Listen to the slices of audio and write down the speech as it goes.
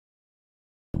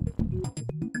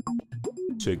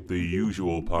Take the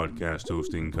usual podcast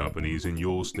hosting companies and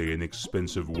you'll stay in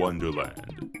expensive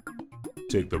wonderland.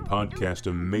 Take the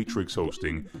Podcaster Matrix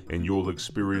hosting and you'll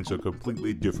experience a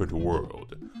completely different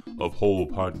world of whole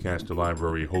podcast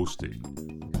library hosting.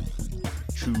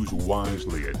 Choose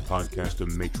wisely at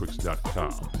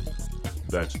podcastermatrix.com.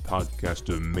 That's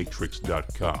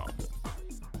podcastermatrix.com.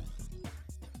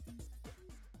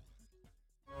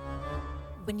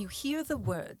 When you hear the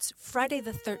words Friday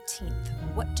the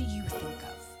 13th, what do you think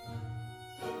of?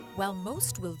 While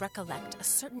most will recollect a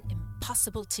certain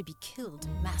impossible-to-be-killed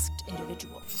masked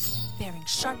individual bearing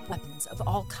sharp weapons of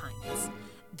all kinds,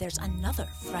 there's another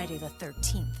Friday the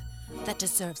 13th that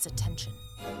deserves attention.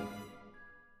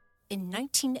 In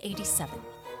 1987,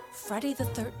 Friday the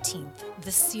 13th,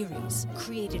 the series,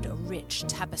 created a rich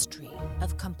tapestry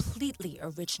of completely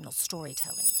original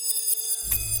storytelling.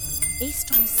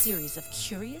 Based on a series of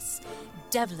curious,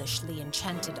 devilishly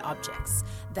enchanted objects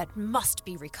that must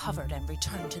be recovered and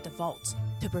returned to the vault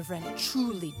to prevent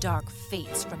truly dark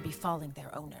fates from befalling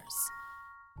their owners.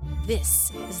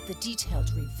 This is the detailed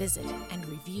revisit and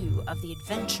review of the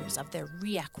adventures of their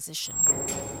reacquisition,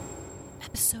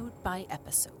 episode by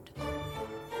episode.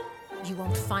 You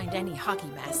won't find any hockey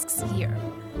masks here.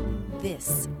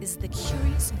 This is the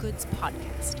Curious Goods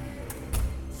Podcast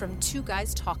from Two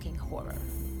Guys Talking Horror.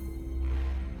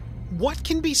 What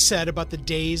can be said about the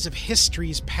days of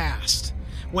history's past,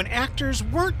 when actors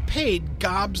weren't paid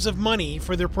gobs of money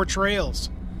for their portrayals,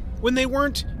 when they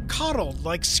weren't coddled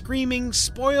like screaming,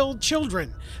 spoiled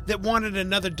children that wanted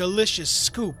another delicious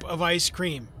scoop of ice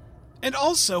cream, and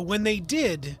also when they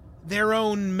did their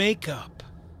own makeup?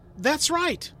 That's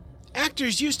right,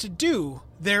 actors used to do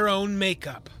their own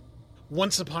makeup.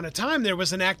 Once upon a time, there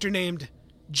was an actor named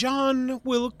John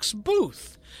Wilkes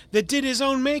Booth that did his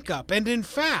own makeup, and in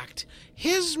fact,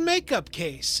 his makeup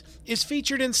case is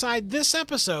featured inside this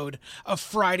episode of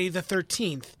Friday the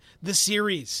 13th, the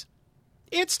series.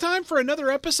 It's time for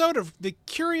another episode of the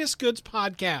Curious Goods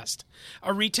Podcast,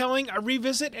 a retelling, a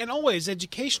revisit, and always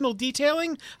educational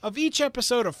detailing of each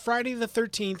episode of Friday the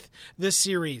 13th, the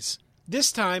series.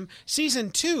 This time,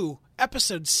 Season 2,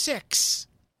 Episode 6.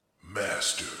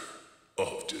 Master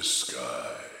of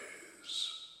Disguise.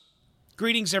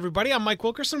 Greetings, everybody. I'm Mike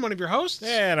Wilkerson, one of your hosts.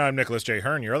 And I'm Nicholas J.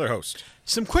 Hearn, your other host.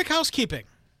 Some quick housekeeping.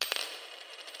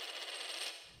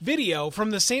 Video from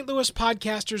the St. Louis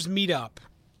Podcasters Meetup.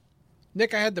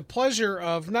 Nick, I had the pleasure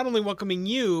of not only welcoming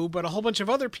you, but a whole bunch of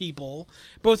other people,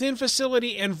 both in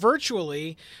facility and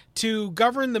virtually, to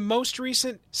govern the most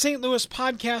recent St. Louis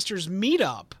Podcasters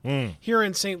Meetup here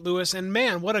in St. Louis. And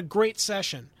man, what a great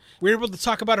session. We were able to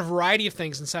talk about a variety of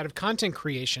things inside of content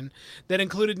creation that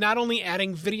included not only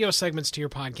adding video segments to your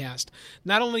podcast,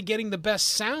 not only getting the best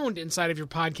sound inside of your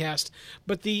podcast,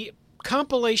 but the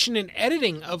compilation and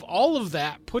editing of all of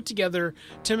that put together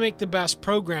to make the best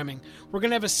programming. We're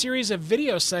going to have a series of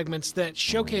video segments that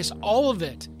showcase all of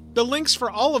it. The links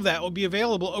for all of that will be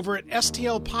available over at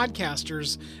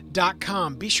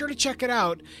stlpodcasters.com. Be sure to check it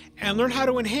out and learn how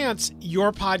to enhance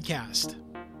your podcast.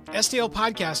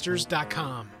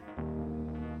 stlpodcasters.com.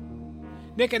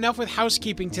 Nick, enough with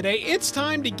housekeeping today. It's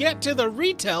time to get to the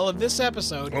retell of this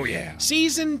episode. Oh, yeah.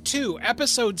 Season 2,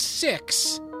 Episode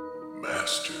 6.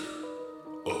 Master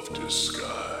of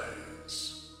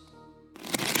Disguise.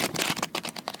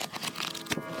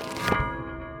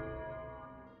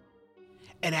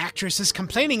 An actress is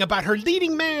complaining about her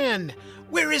leading man.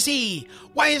 Where is he?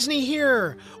 Why isn't he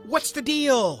here? What's the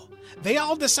deal? They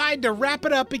all decide to wrap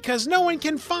it up because no one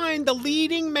can find the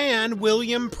leading man,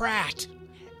 William Pratt.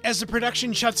 As the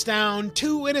production shuts down,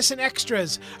 two innocent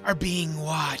extras are being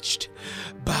watched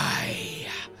by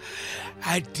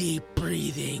a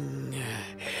deep-breathing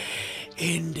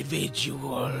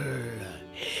individual.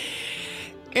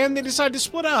 And they decide to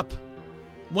split up.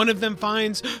 One of them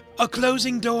finds a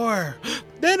closing door.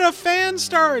 Then a fan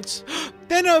starts.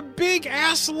 Then a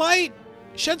big-ass light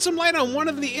sheds some light on one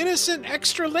of the innocent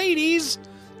extra ladies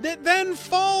that then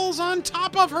falls on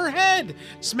top of her head,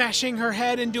 smashing her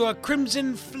head into a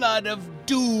crimson flood of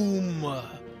doom.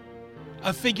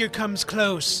 A figure comes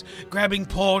close, grabbing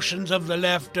portions of the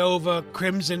leftover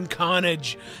crimson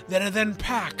carnage that are then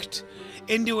packed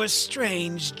into a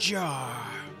strange jar.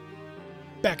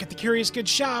 Back at the Curious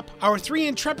Goods shop, our three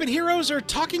intrepid heroes are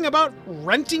talking about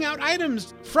renting out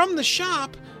items from the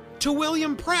shop to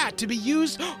William Pratt to be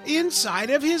used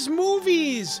inside of his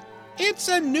movies. It's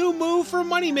a new move for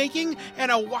money-making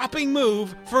and a whopping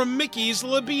move for Mickey's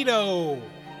libido.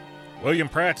 William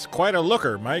Pratt's quite a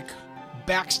looker, Mike.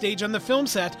 Backstage on the film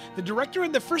set, the director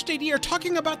and the first AD are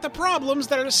talking about the problems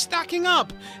that are stacking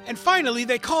up, and finally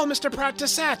they call Mr. Pratt to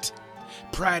set.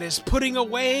 Pratt is putting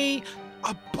away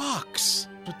a box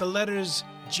with the letters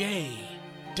J-W-B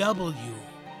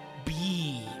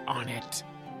on it.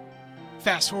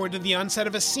 Fast forward to the onset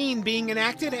of a scene being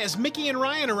enacted as Mickey and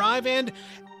Ryan arrive and...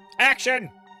 Action!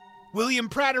 William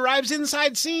Pratt arrives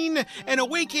inside scene and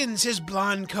awakens his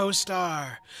blonde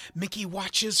co-star. Mickey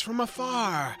watches from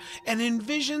afar and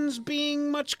envisions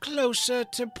being much closer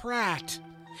to Pratt.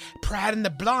 Pratt and the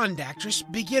blonde actress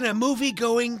begin a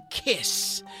movie-going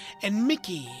kiss, and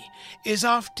Mickey is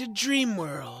off to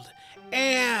Dreamworld.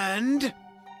 And...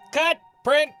 Cut!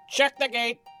 Print! Check the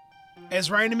gate!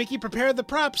 As Ryan and Mickey prepare the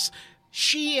props,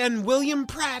 she and William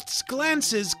Pratt's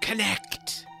glances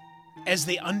connect. As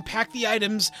they unpack the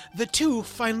items, the two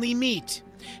finally meet.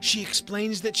 She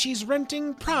explains that she's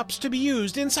renting props to be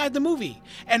used inside the movie,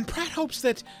 and Pratt hopes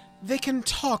that they can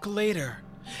talk later.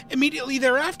 Immediately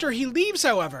thereafter, he leaves,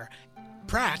 however.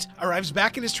 Pratt arrives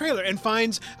back in his trailer and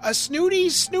finds a snooty,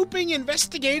 snooping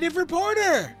investigative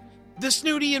reporter. The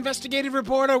snooty investigative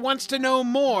reporter wants to know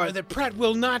more that Pratt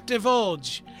will not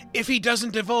divulge. If he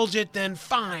doesn't divulge it, then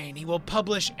fine, he will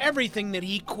publish everything that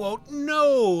he, quote,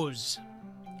 knows.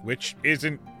 Which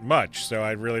isn't much, so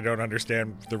I really don't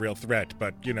understand the real threat,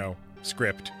 but,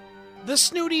 script. The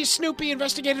snooty, snoopy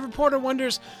investigative reporter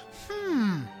wonders,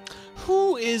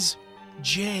 who is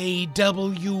JWB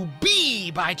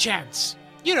by chance?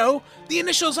 The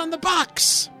initials on the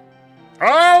box.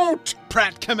 Out!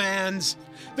 Pratt commands.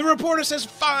 The reporter says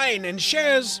fine and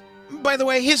shares, by the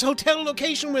way, his hotel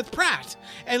location with Pratt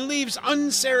and leaves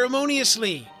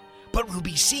unceremoniously, but will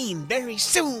be seen very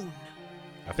soon.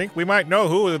 I think we might know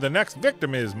who the next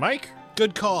victim is, Mike.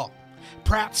 Good call.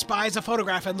 Pratt spies a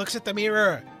photograph and looks at the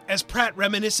mirror. As Pratt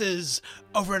reminisces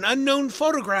over an unknown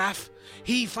photograph,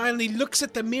 he finally looks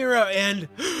at the mirror and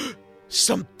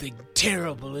something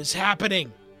terrible is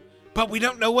happening. But we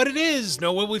don't know what it is,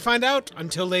 nor will we find out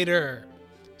until later.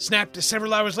 Snap to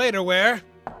several hours later where...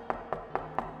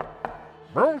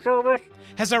 Room service.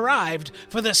 Has arrived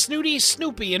for the snooty,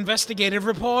 snoopy investigative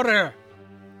reporter.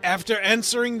 After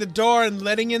answering the door and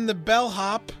letting in the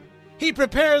bellhop, he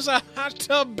prepares a hot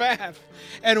tub bath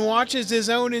and watches his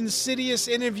own insidious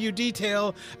interview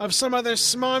detail of some other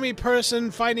smarmy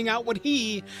person finding out what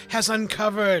he has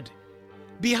uncovered.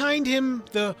 Behind him,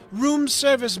 the room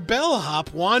service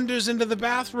bellhop wanders into the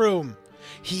bathroom.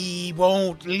 He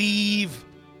won't leave.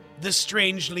 The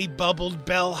strangely bubbled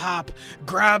bellhop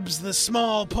grabs the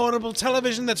small portable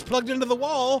television that's plugged into the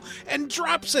wall and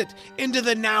drops it into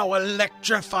the now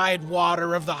electrified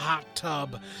water of the hot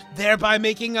tub, thereby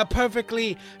making a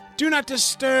perfectly do not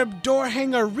disturb door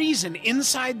hanger reason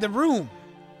inside the room. ...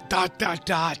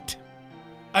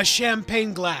 A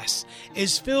champagne glass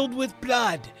is filled with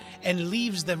blood and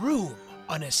leaves the room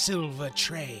on a silver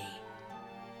tray.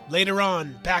 Later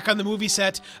on, back on the movie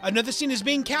set, another scene is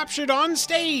being captured on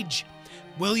stage.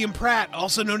 William Pratt,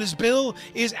 also known as Bill,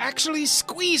 is actually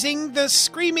squeezing the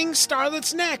screaming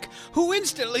starlet's neck, who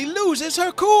instantly loses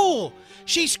her cool.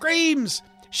 She screams.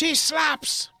 She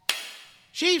slaps.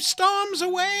 She storms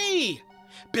away.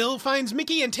 Bill finds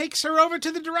Mickey and takes her over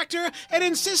to the director and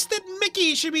insists that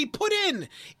Mickey should be put in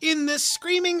the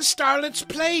screaming starlet's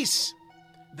place.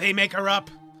 They make her up.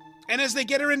 And as they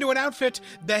get her into an outfit,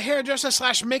 the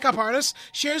hairdresser/makeup artist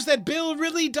shares that Bill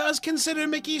really does consider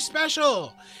Mickey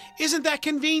special. Isn't that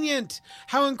convenient?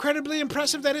 How incredibly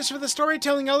impressive that is for the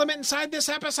storytelling element inside this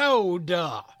episode.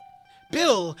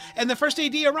 Bill and the first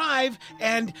AD arrive,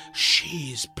 and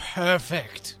she's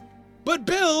perfect. But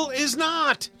Bill is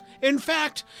not. In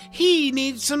fact, he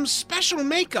needs some special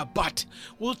makeup, but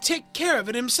will take care of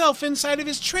it himself inside of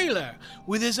his trailer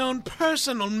with his own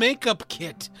personal makeup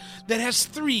kit that has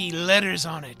 3 letters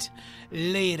on it.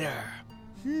 Later.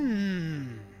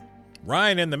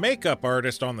 Ryan and the makeup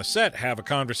artist on the set have a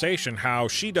conversation how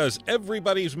she does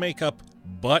everybody's makeup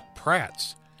but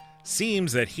Pratt's.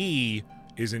 Seems that he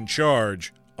is in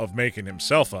charge of making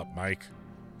himself up, Mike.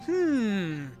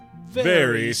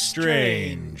 Very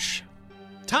strange.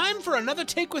 Time for another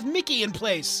take with Mickey in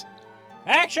place.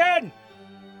 Action!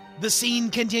 The scene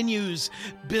continues.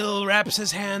 Bill wraps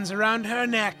his hands around her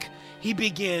neck. He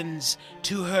begins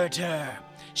to hurt her.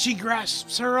 She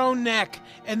grasps her own neck,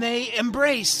 and they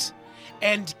embrace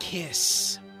and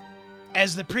kiss.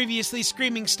 As the previously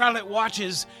screaming starlet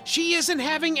watches, she isn't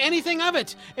having anything of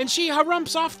it, and she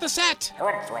harumps off the set.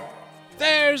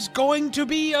 There's going to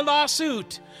be a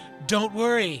lawsuit. Don't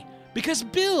worry, because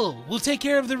Bill will take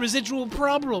care of the residual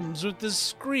problems with the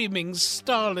screaming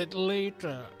starlet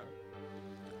later.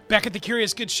 Back at the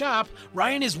Curious Good shop,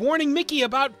 Ryan is warning Mickey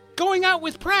about going out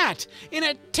with Pratt in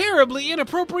a terribly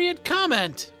inappropriate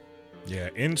comment. Yeah,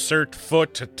 insert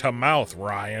foot to mouth,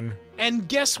 Ryan. And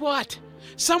guess what?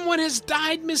 Someone has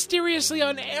died mysteriously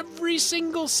on every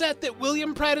single set that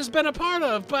William Pratt has been a part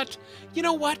of, but you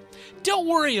know what? Don't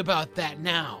worry about that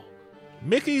now.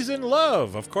 Mickey's in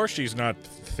love. Of course she's not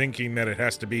thinking that it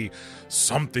has to be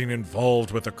something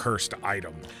involved with a cursed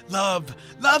item. Love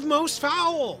most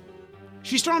foul.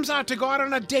 She storms out to go out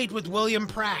on a date with William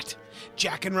Pratt.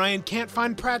 Jack and Ryan can't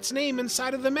find Pratt's name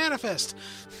inside of the manifest.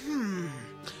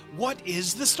 What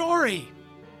is the story?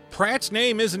 Pratt's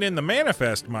name isn't in the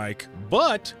manifest, Mike,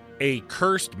 but a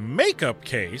cursed makeup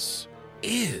case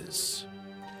is.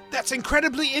 That's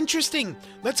incredibly interesting.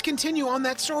 Let's continue on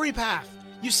that story path.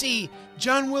 You see,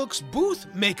 John Wilkes Booth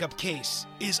makeup case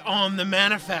is on the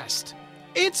manifest.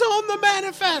 It's on the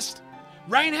manifest!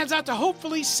 Ryan heads out to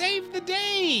hopefully save the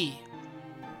day.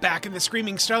 Back in the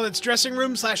Screaming Starlet's dressing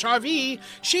room / RV,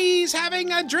 she's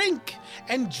having a drink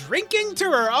and drinking to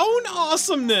her own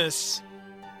awesomeness.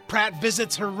 Pratt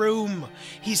visits her room.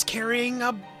 He's carrying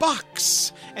a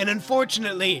box, and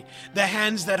unfortunately, the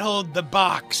hands that hold the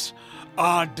box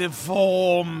are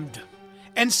deformed.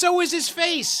 And so is his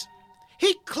face.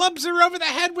 He clubs her over the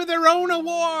head with her own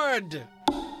award.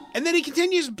 And then he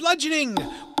continues bludgeoning.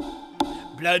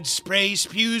 Blood spray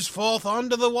spews forth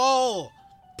onto the wall.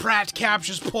 Pratt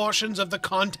captures portions of the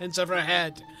contents of her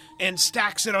head and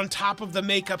stacks it on top of the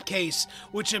makeup case,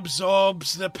 which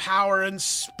absorbs the power and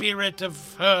spirit of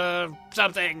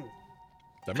something.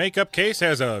 The makeup case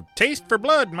has a taste for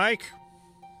blood, Mike.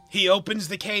 He opens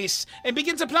the case and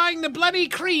begins applying the bloody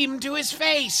cream to his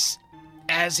face.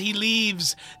 As he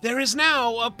leaves, there is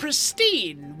now a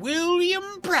pristine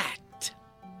William Pratt.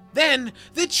 Then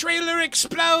the trailer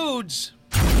explodes.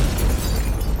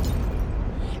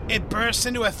 It bursts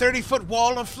into a 30-foot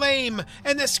wall of flame,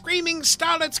 and the Screaming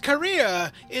Starlet's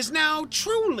career is now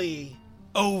truly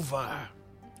over.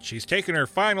 She's taken her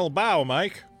final bow,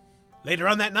 Mike. Later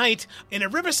on that night, in a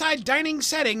riverside dining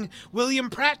setting, William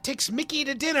Pratt takes Mickey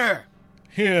to dinner.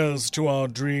 Here's to our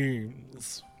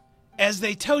dreams. As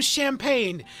they toast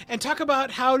champagne and talk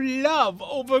about how love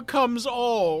overcomes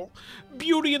all,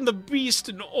 Beauty and the Beast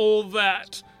and all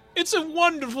that. It's a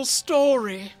wonderful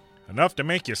story. Enough to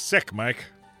make you sick, Mike.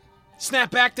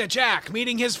 Snap back to Jack,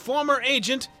 meeting his former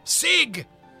agent, Sig.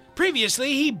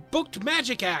 Previously, he booked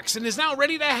magic acts and is now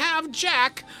ready to have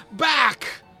Jack back.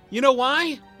 You know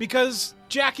why? Because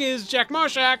Jack is Jack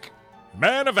Marshak.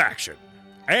 Man of action.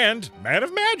 And man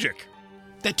of magic.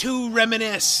 The two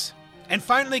reminisce and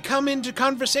finally come into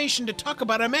conversation to talk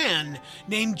about a man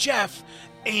named Jeff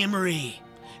Amory.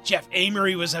 Jeff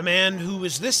Amory was a man who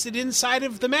was listed inside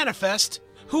of the manifest,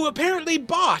 who apparently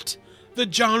bought the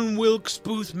John Wilkes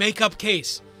Booth makeup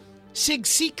case. Sig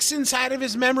seeks inside of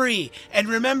his memory and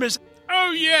remembers,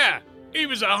 oh yeah, he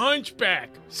was a hunchback,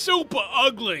 super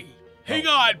ugly. He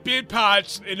got bit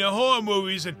parts in the horror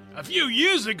movies, and a few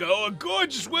years ago, a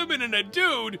gorgeous woman and a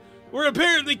dude were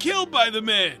apparently killed by the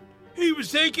man. He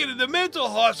was taken to the mental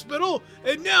hospital,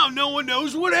 and now no one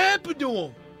knows what happened to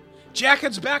him. Jack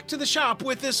heads back to the shop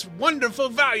with this wonderful,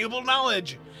 valuable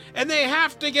knowledge, and they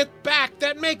have to get back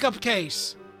that makeup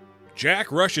case.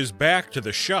 Jack rushes back to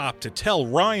the shop to tell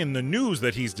Ryan the news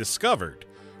that he's discovered.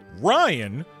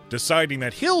 Ryan, deciding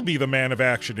that he'll be the man of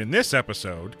action in this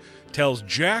episode, tells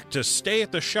Jack to stay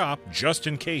at the shop just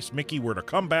in case Mickey were to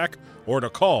come back or to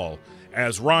call,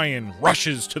 as Ryan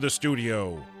rushes to the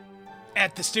studio.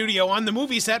 At the studio on the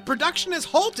movie set, production is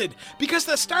halted because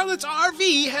the Starlet's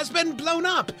RV has been blown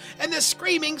up and the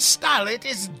Screaming Starlet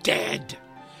is dead.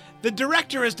 The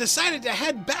director has decided to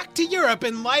head back to Europe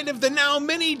in light of the now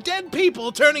many dead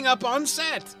people turning up on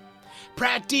set.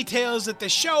 Pratt details that the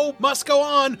show must go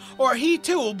on or he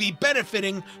too will be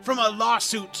benefiting from a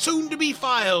lawsuit soon to be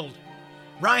filed.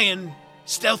 Ryan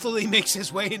stealthily makes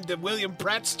his way into William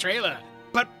Pratt's trailer.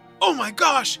 But, oh my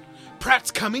gosh,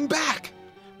 Pratt's coming back.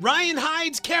 Ryan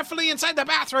hides carefully inside the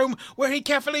bathroom where he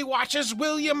carefully watches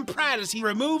William Pratt as he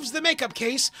removes the makeup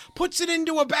case, puts it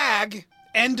into a bag,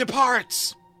 and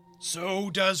departs. So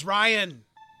does Ryan.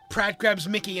 Pratt grabs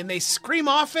Mickey and they scream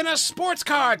off in a sports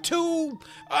car to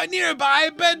a nearby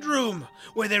bedroom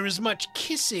where there is much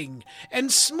kissing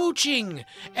and smooching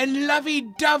and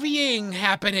lovey-doveying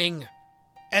happening.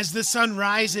 As the sun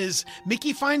rises,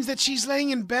 Mickey finds that she's laying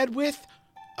in bed with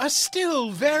a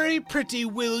still very pretty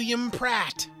William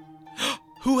Pratt,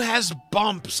 who has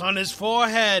bumps on his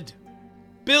forehead.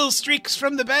 Bill streaks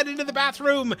from the bed into the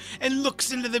bathroom and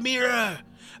looks into the mirror.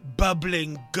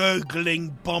 Bubbling,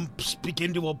 gurgling bumps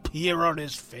begin to appear on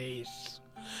his face.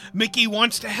 Mickey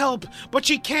wants to help, but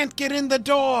she can't get in the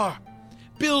door.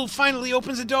 Bill finally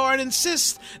opens the door and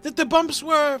insists that the bumps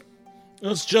were...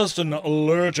 It's just an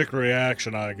allergic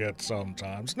reaction I get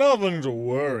sometimes. Nothing to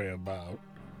worry about.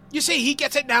 You see, he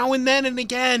gets it now and then and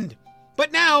again.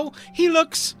 But now he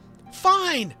looks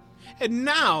fine. And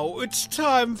now it's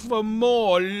time for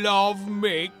more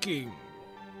love-making.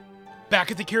 Back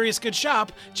at the Curious Goods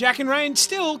shop, Jack and Ryan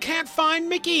still can't find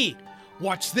Mickey.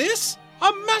 What's this?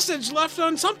 A message left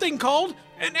on something called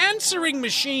an answering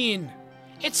machine.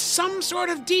 It's some sort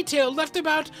of detail left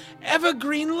about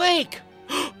Evergreen Lake.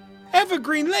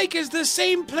 Evergreen Lake is the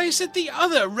same place that the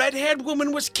other red-haired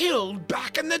woman was killed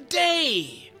back in the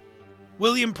day.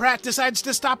 William Pratt decides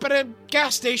to stop at a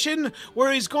gas station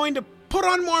where he's going to put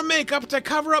on more makeup to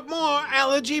cover up more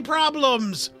allergy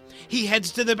problems. He heads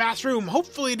to the bathroom,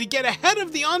 hopefully to get ahead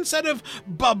of the onset of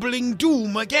bubbling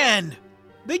doom again.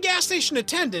 The gas station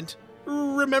attendant,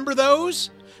 remember those?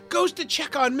 Goes to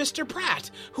check on Mr. Pratt,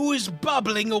 who is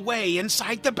bubbling away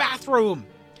inside the bathroom.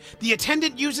 The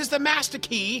attendant uses the master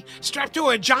key, strapped to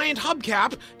a giant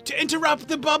hubcap, to interrupt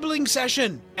the bubbling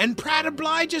session, and Pratt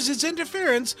obliges his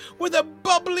interference with a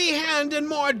bubbly hand and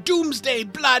more doomsday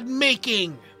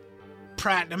blood-making.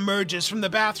 Pratt emerges from the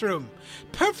bathroom,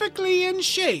 perfectly in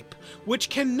shape, which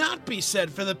cannot be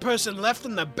said for the person left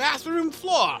on the bathroom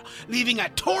floor, leaving a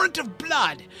torrent of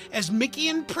blood as Mickey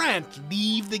and Pratt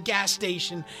leave the gas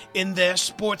station in their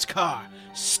sports car,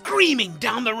 screaming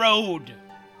down the road.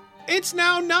 It's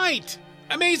now night.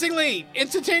 Amazingly,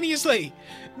 instantaneously,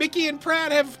 Mickey and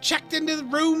Pratt have checked into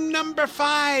room number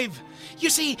 5. You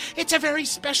see, it's a very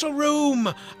special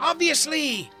room,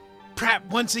 obviously. Pratt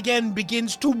once again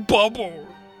begins to bubble.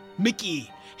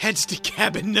 Mickey heads to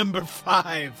cabin number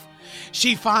 5.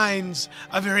 She finds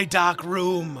a very dark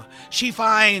room. She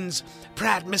finds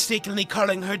Pratt mistakenly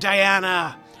calling her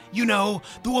Diana. You know,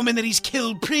 the woman that he's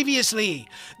killed previously.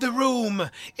 The room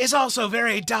is also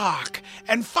very dark.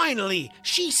 And finally,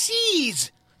 she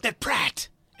sees that Pratt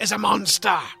is a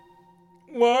monster.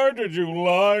 Why did you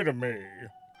lie to me?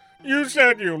 You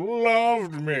said you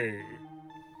loved me.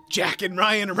 Jack and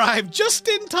Ryan arrive just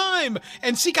in time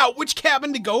and seek out which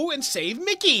cabin to go and save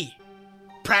Mickey.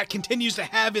 Pratt continues to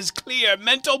have his clear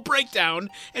mental breakdown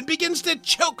and begins to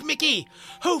choke Mickey,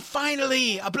 who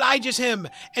finally obliges him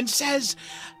and says,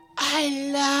 "I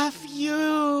love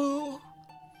you."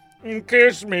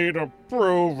 Kiss me to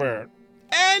prove it.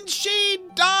 And she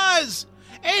does!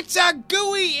 It's a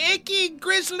gooey, icky,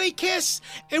 grisly kiss,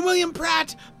 and William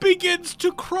Pratt begins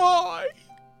to cry.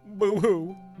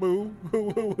 Boo-hoo,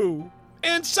 boo-hoo-hoo-hoo.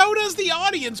 And so does the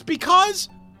audience, because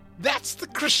that's the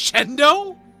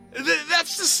crescendo.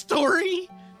 That's the story.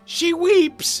 She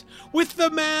weeps with the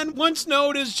man once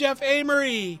known as Jeff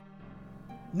Amory.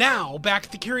 Now, back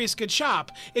at the Curious Goods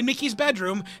shop, in Mickey's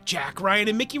bedroom, Jack, Ryan,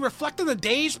 and Mickey reflect on the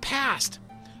days past.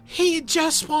 He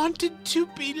just wanted to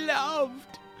be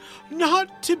loved,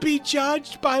 not to be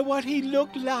judged by what he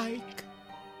looked like.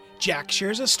 Jack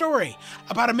shares a story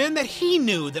about a man that he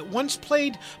knew that once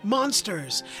played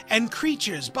monsters and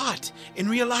creatures, but in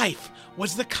real life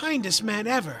was the kindest man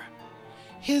ever.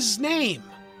 His name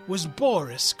was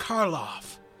Boris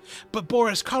Karloff, but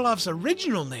Boris Karloff's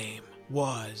original name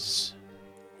was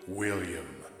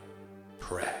William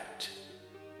Pratt.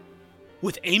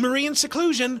 With Amory in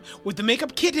seclusion, with the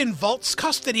makeup kit in Vault's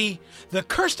custody, the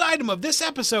cursed item of this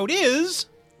episode is...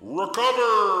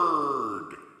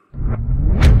 Recovered!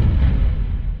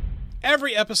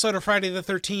 Every episode of Friday the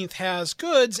 13th has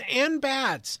goods and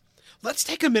bads. Let's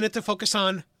take a minute to focus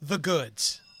on the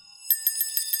goods.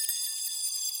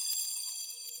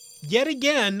 Yet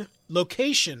again,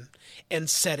 location and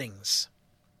settings.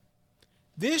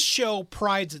 This show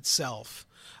prides itself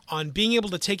on being able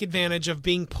to take advantage of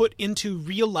being put into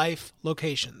real-life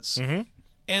locations. Mm-hmm.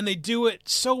 And they do it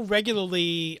so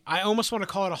regularly, I almost want to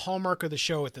call it a hallmark of the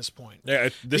show at this point. Yeah,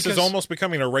 this is almost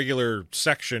becoming a regular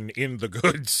section in the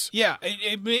goods. Yeah,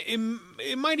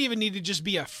 it might even need to just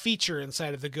be a feature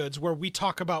inside of the goods where we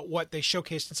talk about what they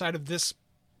showcased inside of this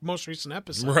most recent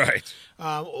episode. Right.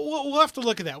 We'll have to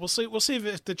look at that. We'll see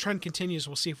if the trend continues.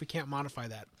 We'll see if we can't modify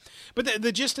that. But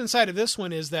the gist inside of this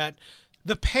one is that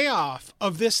the payoff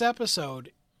of this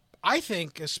episode, I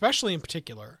think, especially in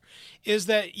particular, is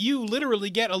that you literally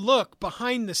get a look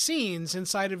behind the scenes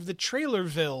inside of the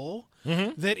Trailerville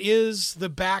that is the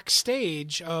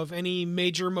backstage of any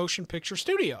major motion picture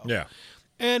studio. Yeah.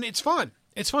 And it's fun.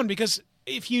 It's fun because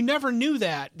if you never knew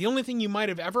that, the only thing you might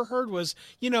have ever heard was,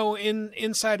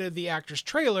 inside of the actor's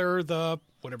trailer,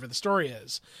 whatever the story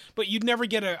is. But you'd never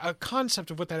get a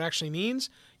concept of what that actually means.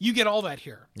 You get all that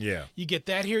here. Yeah. You get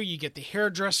that here. You get the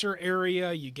hairdresser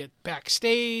area. You get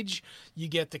backstage. You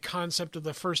get the concept of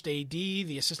the first AD,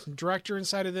 the assistant director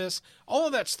inside of this. All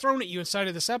of that's thrown at you inside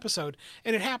of this episode.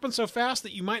 And it happens so fast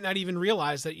that you might not even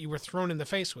realize that you were thrown in the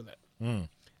face with it.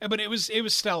 But it was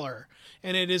stellar,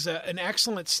 and it is an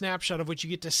excellent snapshot of what you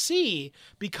get to see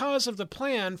because of the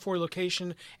plan for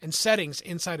location and settings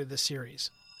inside of the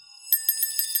series.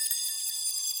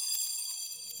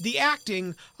 The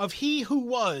acting of he who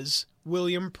was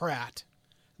William Pratt,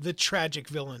 the tragic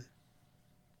villain.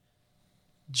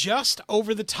 Just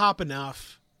over the top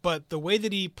enough, but the way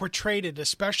that he portrayed it,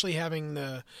 especially having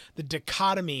the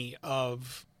dichotomy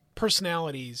of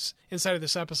personalities inside of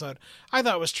this episode, I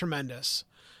thought was tremendous.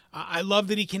 I love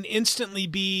that he can instantly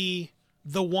be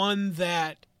the one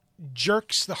that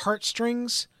jerks the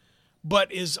heartstrings, but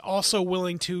is also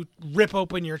willing to rip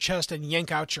open your chest and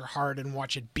yank out your heart and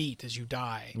watch it beat as you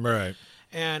die. Right.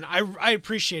 And I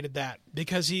appreciated that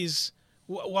because he's,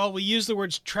 while we use the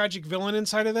words tragic villain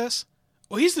inside of this,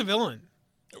 well, he's the villain.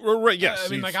 Right, yes. I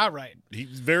mean, like, outright.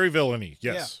 He's very villainy,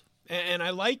 yes. Yeah. And I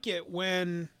like it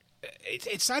when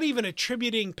it's not even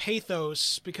attributing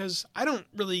pathos, because I don't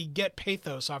really get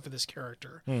pathos off of this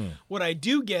character. What I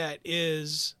do get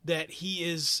is that he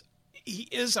is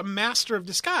a master of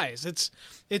disguise.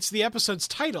 It's the episode's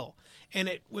title, and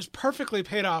it was perfectly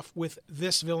paid off with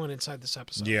this villain inside this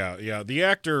episode. Yeah. The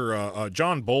actor,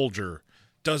 John Bolger,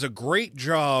 does a great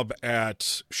job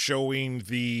at showing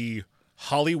the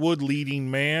Hollywood leading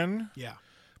man. Yeah.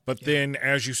 But then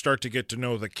as you start to get to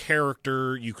know the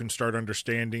character, you can start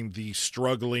understanding the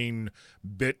struggling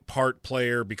bit part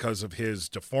player because of his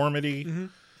deformity.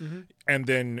 And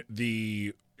then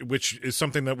which is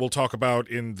something that we'll talk about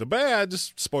in the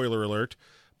bads, spoiler alert,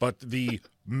 but the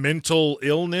mental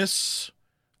illness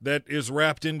that is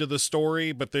wrapped into the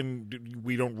story, but then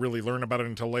we don't really learn about it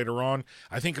until later on.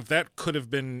 I think if that could have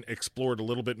been explored a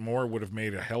little bit more, it would have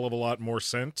made a hell of a lot more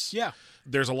sense. Yeah.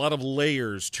 There's a lot of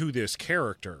layers to this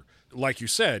character. Like you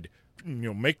said,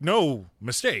 make no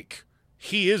mistake,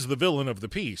 he is the villain of the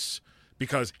piece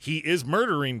because he is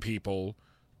murdering people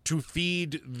to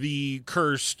feed the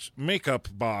cursed makeup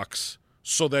box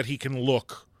so that he can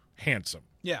look handsome.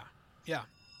 Yeah.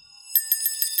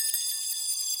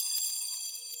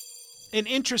 An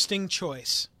interesting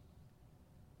choice.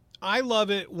 I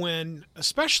love it when,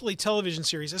 especially television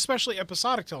series, especially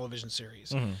episodic television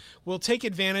series, will take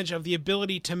advantage of the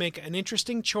ability to make an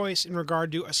interesting choice in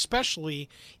regard to especially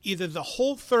either the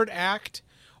whole third act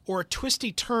or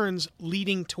twisty turns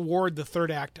leading toward the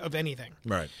third act of anything.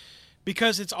 Right.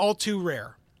 Because it's all too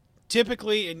rare.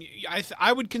 Typically, and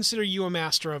I would consider you a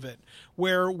master of it,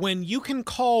 where when you can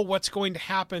call what's going to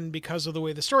happen because of the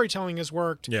way the storytelling has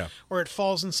worked, or it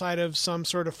falls inside of some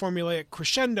sort of formulaic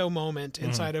crescendo moment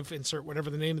inside of insert whatever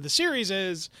the name of the series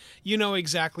is, you know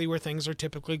exactly where things are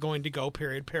typically going to go,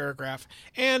 period, paragraph,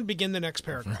 and begin the next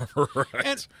paragraph. Right.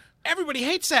 And everybody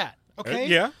hates that. Okay.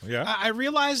 Yeah. I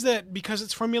realize that because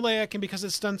it's formulaic and because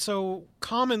it's done so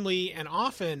commonly and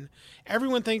often,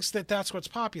 everyone thinks that that's what's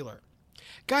popular.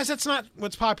 Guys, that's not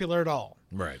what's popular at all.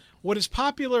 Right. What is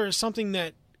popular is something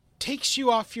that takes you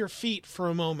off your feet for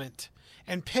a moment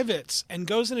and pivots and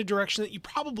goes in a direction that you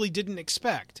probably didn't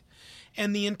expect.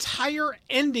 And the entire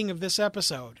ending of this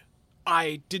episode,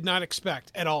 I did not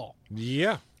expect at all.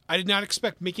 Yeah. I did not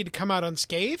expect Mickey to come out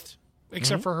unscathed,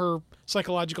 except for her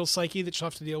psychological psyche that she'll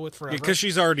have to deal with forever. Because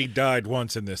she's already died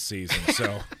once in this season,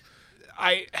 so...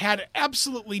 I had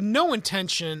absolutely no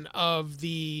intention of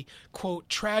the, quote,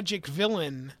 tragic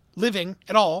villain living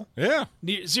at all. Yeah.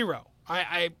 Zero.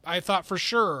 I thought for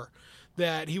sure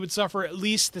that he would suffer at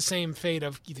least the same fate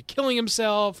of either killing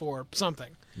himself or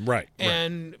something. Right.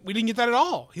 And we didn't get that at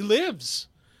all. He lives.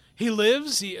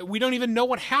 We don't even know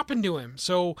what happened to him.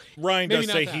 So Ryan maybe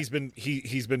does say that.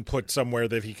 he's been put somewhere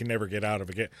that he can never get out of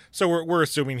again. So we're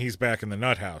assuming he's back in the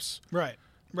nut house. Right.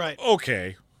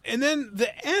 Okay. And then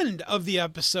the end of the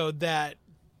episode, that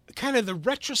kind of the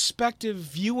retrospective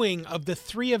viewing of the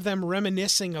three of them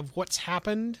reminiscing of what's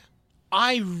happened,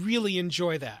 I really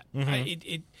enjoy that.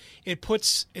 It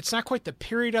puts, it's not quite the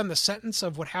period on the sentence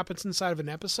of what happens inside of an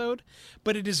episode,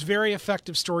 but it is very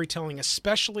effective storytelling,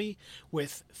 especially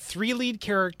with three lead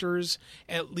characters,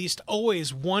 at least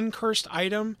always one cursed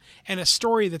item, and a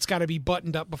story that's got to be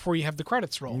buttoned up before you have the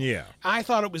credits roll. Yeah. I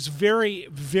thought it was very,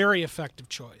 very effective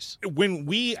choice. When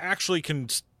we actually can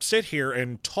sit here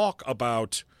and talk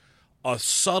about a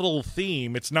subtle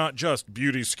theme, it's not just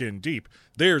beauty skin deep.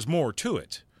 There's more to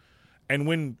it. And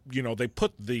when, they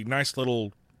put the nice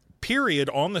little period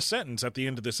on the sentence at the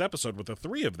end of this episode with the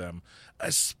three of them,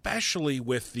 especially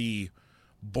with the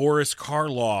Boris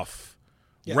Karloff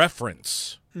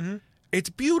reference, It's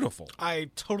beautiful. I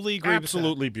totally agree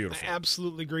Absolutely with that. beautiful. I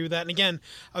absolutely agree with that. And again,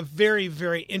 a very,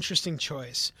 very interesting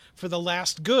choice for the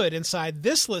last good inside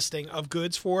this listing of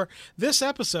goods for this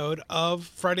episode of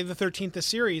Friday the 13th, the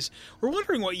series. We're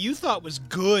wondering what you thought was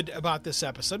good about this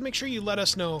episode. Make sure you let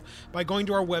us know by going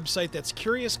to our website. That's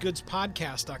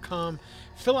CuriousGoodsPodcast.com.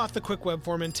 Fill out the quick web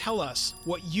form and tell us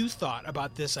what you thought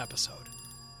about this episode.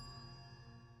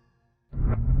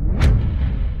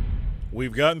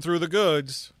 We've gotten through the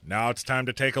goods. Now it's time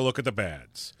to take a look at the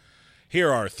bads. Here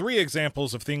are 3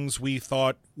 examples of things we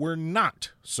thought were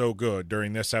not so good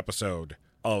during this episode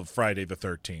of Friday the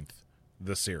 13th,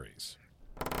 the series.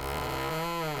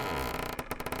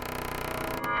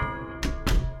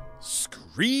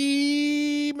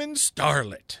 Screamin'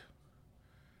 Starlet.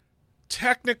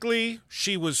 Technically,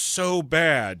 she was so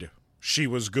bad, she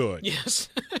was good. Yes.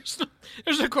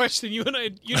 There's no question. You and I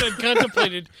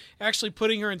contemplated actually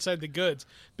putting her inside the goods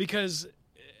because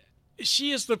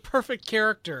she is the perfect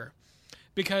character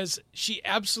because she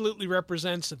absolutely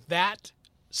represents that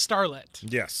starlet.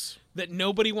 Yes. That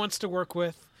nobody wants to work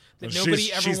with, that Well, nobody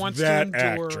she's ever wants to that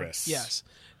endure. actress. Yes.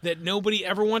 That nobody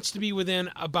ever wants to be within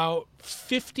about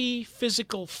 50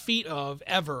 physical feet of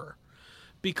ever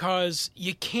because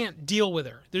you can't deal with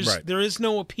her. There is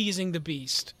no appeasing the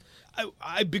beast.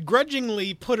 I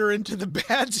begrudgingly put her into the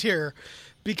bads here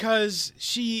because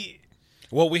she...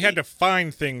 Well, we had to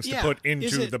find things to Yeah. put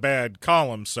into the bad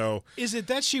column, so... Is it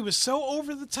that she was so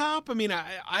over the top? I mean,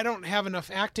 I don't have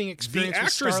enough acting The experience with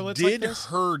actress starlets did like this.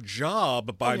 her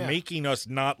job by yeah. making us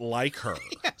not like her.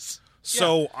 Yes.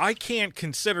 So I can't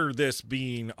consider this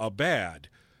being a bad.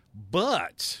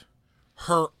 But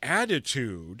her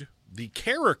attitude, the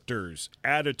character's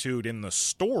attitude in the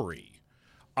story,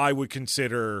 I would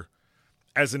consider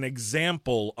as an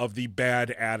example of the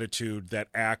bad attitude that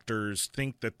actors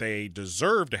think that they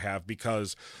deserve to have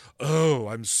because, oh,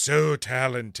 I'm so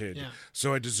talented,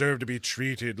 so I deserve to be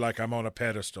treated like I'm on a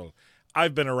pedestal.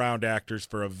 I've been around actors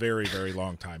for a very, very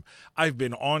long time. I've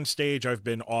been on stage, I've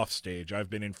been off stage, I've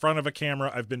been in front of a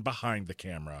camera, I've been behind the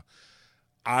camera.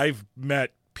 I've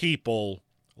met people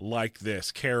like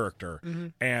this character,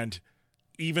 and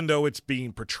even though it's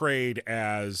being portrayed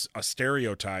as a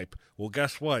stereotype, well,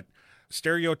 guess what?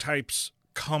 Stereotypes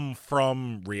come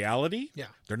from reality. Yeah.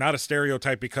 They're not a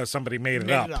stereotype because somebody made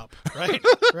it up. Right?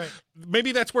 Right.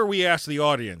 Maybe that's where we ask the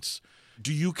audience,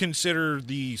 do you consider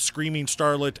the Screaming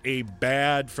Starlet a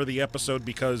bad for the episode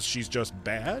because she's just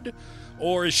bad?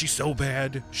 Or is she so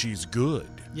bad she's good?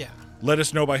 Yeah. Let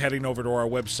us know by heading over to our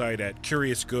website at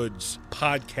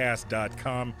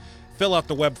CuriousGoodsPodcast.com. Fill out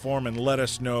the web form and let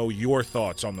us know your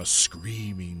thoughts on the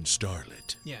Screaming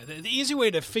Starlet. Yeah, the easy way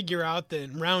to figure out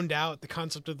and round out the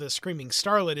concept of the Screaming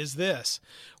Starlet is this.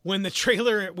 When the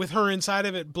trailer with her inside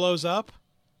of it blows up,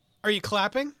 are you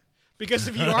clapping? Because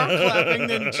if you are clapping,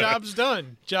 then job's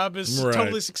done. Job is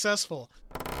totally successful.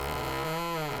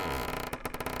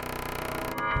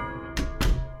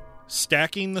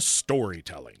 Stacking the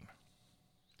storytelling.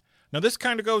 Now, this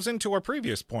kind of goes into our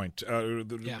previous point.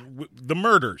 The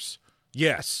murders.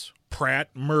 Yes, Pratt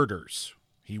murders.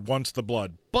 He wants the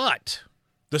blood. But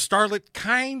the starlet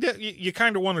you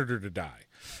kind of wanted her to die.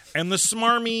 And the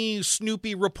smarmy,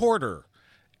 snoopy reporter,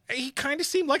 he kind of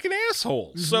seemed like an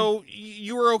asshole. So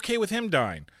you were okay with him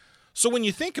dying. So when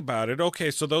you think about it, okay,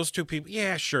 so those two people,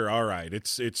 yeah, sure, all right.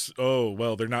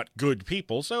 They're not good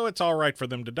people, so it's all right for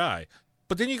them to die.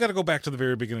 But then you got to go back to the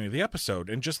very beginning of the episode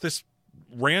and just this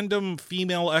random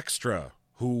female extra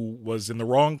who was in the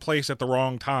wrong place at the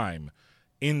wrong time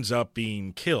ends up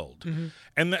being killed.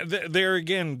 And there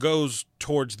again goes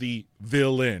towards the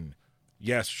villain.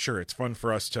 Yes, sure, it's fun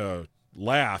for us to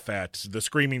laugh at the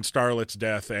Screaming Starlet's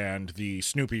death and the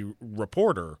Snoopy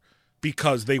reporter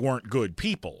because they weren't good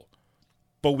people.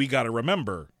 But we got to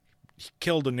remember, he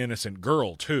killed an innocent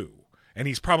girl too. And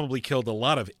he's probably killed a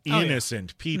lot of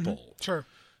innocent people. Sure.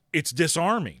 It's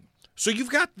disarming. So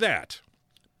you've got that.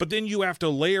 But then you have to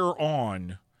layer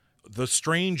on the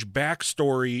strange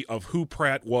backstory of who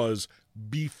Pratt was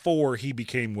before he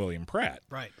became William Pratt.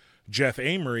 Right. Jeff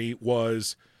Amory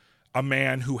was a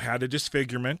man who had a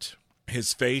disfigurement.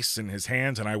 His face and his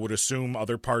hands, and I would assume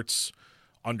other parts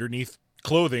underneath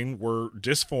clothing, were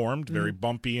disformed, very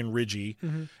bumpy and ridgy.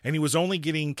 And he was only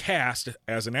getting cast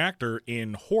as an actor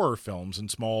in horror films and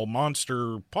small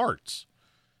monster parts.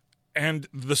 And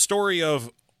the story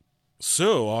of,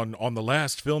 on the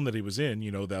last film that he was in,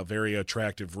 the very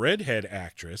attractive redhead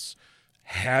actress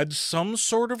had some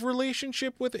sort of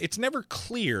relationship with it. It's never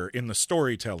clear in the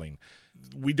storytelling.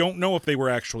 We don't know if they were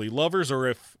actually lovers or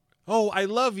if, oh, I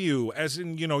love you, as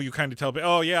in, you kind of tell me,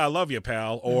 oh, yeah, I love you,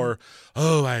 pal, or,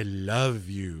 oh, I love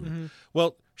you.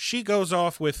 Well, she goes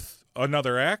off with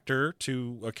another actor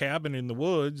to a cabin in the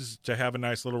woods to have a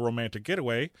nice little romantic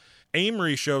getaway.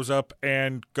 Amory shows up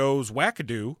and goes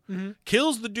wackadoo,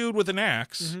 kills the dude with an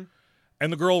axe,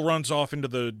 and the girl runs off into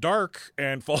the dark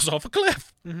and falls off a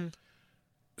cliff.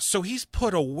 So he's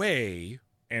put away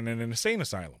in an insane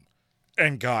asylum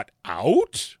and got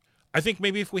out. I think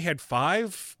maybe if we had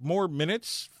 5 more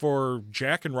minutes for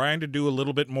Jack and Ryan to do a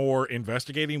little bit more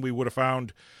investigating, we would have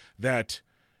found that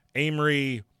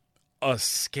Amory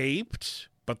escaped,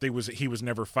 but he was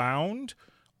never found.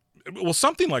 Well,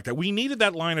 something like that. We needed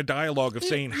that line of dialogue of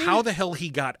saying how the hell he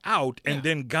got out and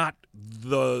then got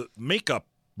the makeup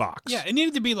box. Yeah, it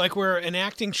needed to be like where an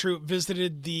acting troupe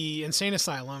visited the insane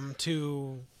asylum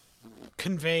to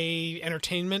convey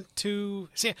entertainment to...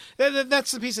 See,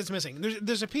 that's the piece that's missing.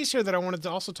 There's a piece here that I wanted to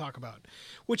also talk about,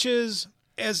 which is,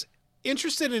 as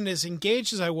interested and as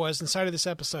engaged as I was inside of this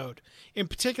episode, in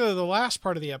particular the last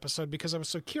part of the episode, because I was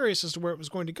so curious as to where it was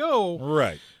going to go.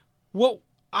 Right. What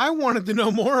I wanted to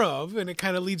know more of, and it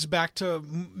kind of leads back to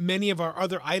many of our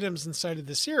other items inside of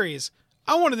the series,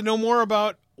 I wanted to know more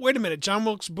about, wait a minute, John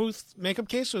Wilkes Booth makeup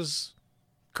case was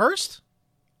cursed?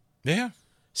 Yeah.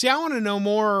 See, I want to know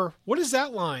more. What is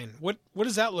that line? What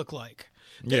does that look like?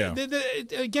 Yeah.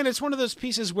 Again, it's one of those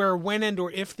pieces where when and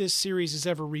or if this series is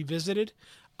ever revisited,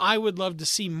 I would love to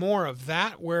see more of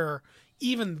that, where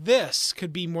even this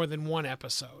could be more than one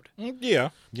episode. Yeah.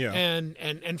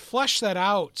 And flesh that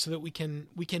out so that we can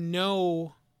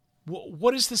know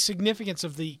what is the significance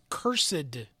of the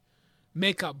cursed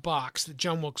makeup box that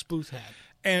John Wilkes Booth had.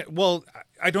 And, well,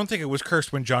 I don't think it was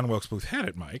cursed when John Wilkes Booth had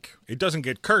it, Mike. It doesn't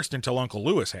get cursed until Uncle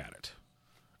Lewis had it.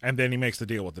 And then he makes the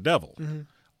deal with the devil.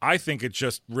 I think it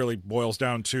just really boils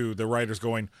down to the writers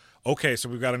going, okay, so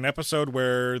we've got an episode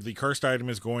where the cursed item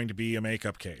is going to be a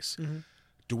makeup case.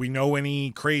 Do we know any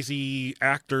crazy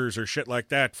actors or shit like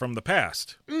that from the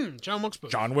past? John Wilkes Booth.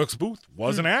 John Wilkes Booth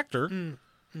was an actor.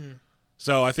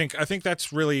 So I think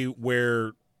that's really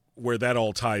where that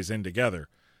all ties in together.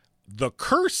 The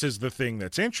curse is the thing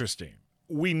that's interesting.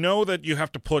 We know that you have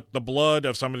to put the blood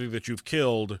of somebody that you've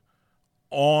killed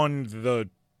on the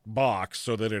box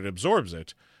so that it absorbs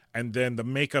it, and then the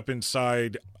makeup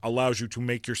inside allows you to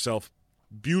make yourself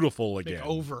beautiful again. Make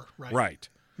over, right. Right.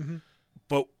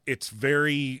 But it's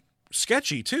very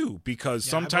sketchy, too, because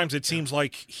sometimes it seems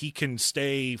like he can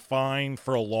stay fine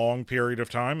for a long period of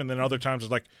time, and then other times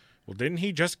it's like, well, didn't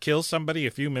he just kill somebody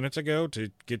a few minutes ago to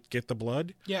get the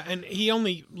blood? Yeah, and he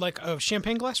only, like, a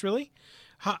champagne glass, really?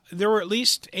 There were at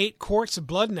least 8 quarts of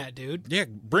blood in that dude. Yeah,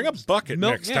 bring a bucket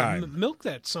next time. Milk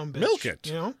that sumbitch. Milk it.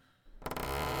 You know?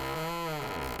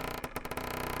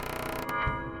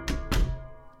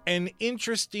 An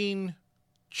interesting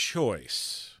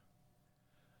choice.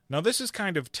 Now, this is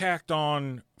kind of tacked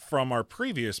on from our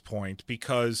previous point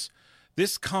because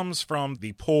this comes from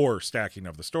the poor stacking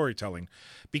of the storytelling,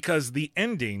 because the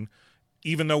ending,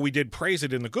 even though we did praise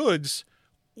it in the goods,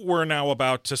 we're now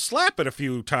about to slap it a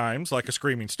few times like a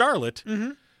screaming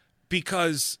starlet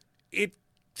because it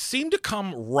seemed to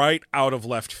come right out of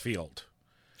left field.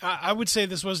 I would say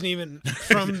this wasn't even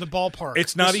from the ballpark.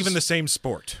 It's not even the same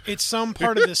sport. It's some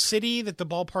part of the city that the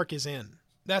ballpark is in.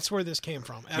 That's where this came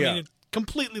from. I mean, it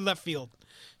completely left field.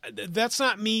 That's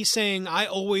not me saying I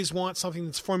always want something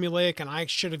that's formulaic and I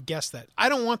should have guessed that. I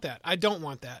don't want that. I don't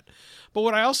want that. But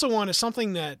what I also want is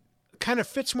something that kind of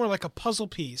fits more like a puzzle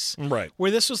piece. Right.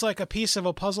 Where this was like a piece of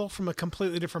a puzzle from a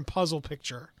completely different puzzle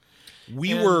picture.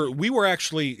 We were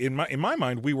actually in my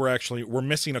mind we're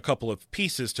missing a couple of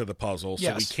pieces to the puzzle,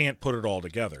 so we can't put it all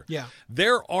together. Yeah.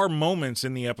 There are moments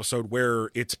in the episode where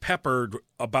it's peppered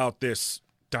about this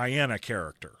Diana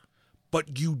character,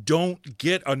 but you don't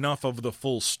get enough of the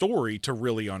full story to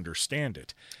really understand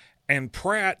it. And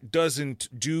Pratt doesn't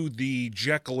do the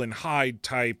Jekyll and Hyde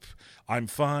type, I'm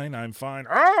fine,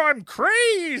 oh, I'm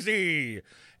crazy.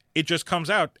 It just comes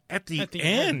out at the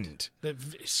end. The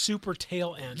super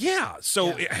tail end. Yeah,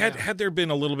 so had there been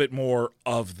a little bit more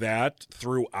of that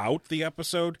throughout the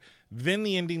episode, then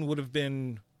the ending would have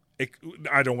been,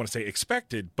 I don't want to say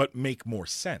expected, but make more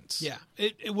sense. Yeah,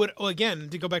 it would, again,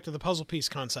 to go back to the puzzle piece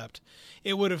concept,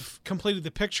 it would have completed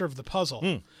the picture of the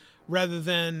puzzle rather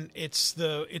than it's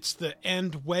the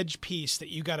end wedge piece that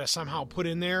you got to somehow put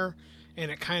in there, and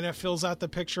it kind of fills out the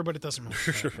picture, but it doesn't really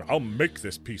fit. I'll make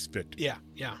this piece fit. Yeah.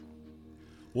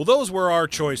 Well, those were our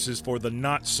choices for the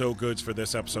not-so-goods for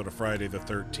this episode of Friday the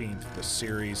 13th, the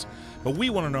series. But we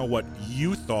want to know what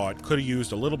you thought could have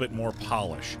used a little bit more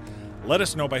polish. Let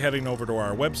us know by heading over to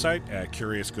our website at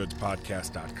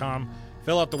CuriousGoodsPodcast.com.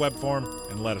 Fill out the web form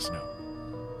and let us know.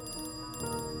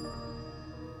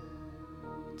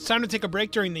 It's time to take a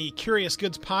break during the Curious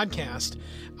Goods podcast,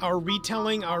 our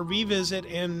retelling, our revisit,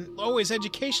 and always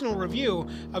educational review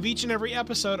of each and every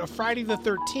episode of Friday the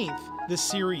 13th, this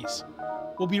series.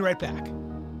 We'll be right back.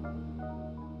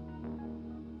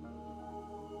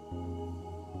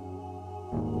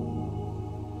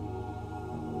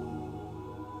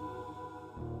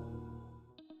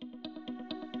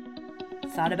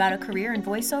 Thought about a career in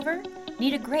voiceover?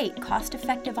 Need a great,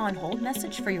 cost-effective on-hold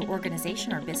message for your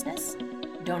organization or business?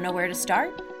 Don't know where to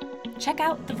start? Check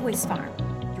out The Voice Farm,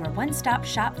 your one-stop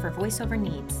shop for voiceover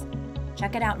needs.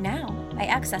 Check it out now by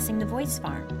accessing The Voice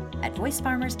Farm at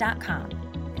voicefarmers.com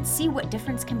and see what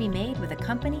difference can be made with a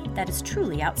company that is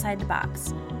truly outside the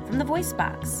box. From the Voice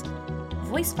Box,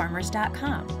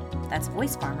 voicefarmers.com. That's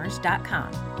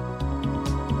voicefarmers.com.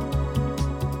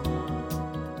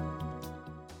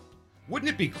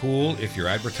 Wouldn't it be cool if your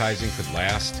advertising could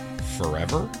last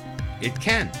forever? It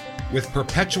can, with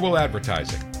perpetual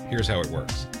advertising. Here's how it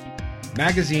works.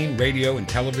 Magazine, radio, and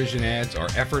television ads are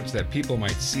efforts that people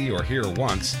might see or hear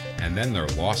once, and then they're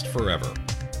lost forever.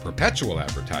 Perpetual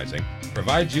advertising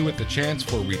provides you with the chance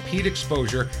for repeat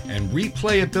exposure and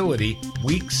replayability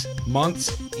weeks,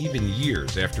 months, even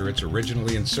years after it's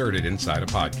originally inserted inside a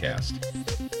podcast.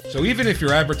 So even if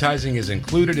your advertising is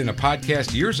included in a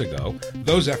podcast years ago,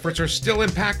 those efforts are still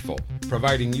impactful,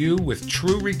 providing you with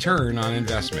true return on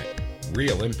investment,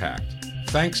 real impact,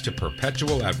 thanks to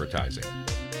perpetual advertising.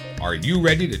 Are you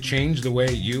ready to change the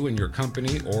way you and your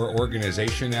company or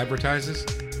organization advertises?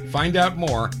 Find out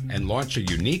more and launch a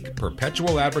unique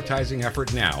perpetual advertising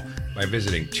effort now by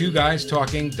visiting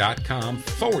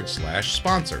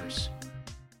twoguystalking.com/sponsors.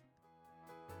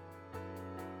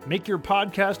 Make your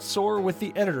podcast soar with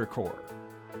the Editor Core.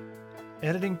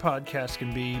 Editing podcasts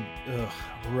can be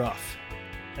rough.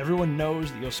 Everyone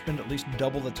knows that you'll spend at least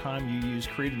double the time you use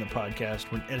creating the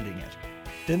podcast when editing it.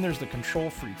 Then there's the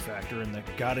control freak factor and the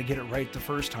gotta get it right the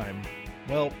first time.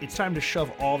 Well, it's time to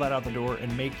shove all that out the door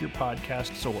and make your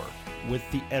podcast soar with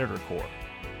the Editor Core.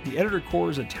 The Editor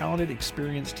Core is a talented,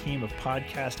 experienced team of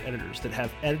podcast editors that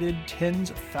have edited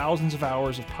tens of thousands of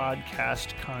hours of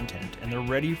podcast content, and they're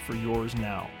ready for yours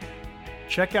now.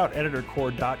 Check out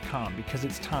editorcore.com because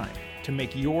it's time to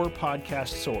make your podcast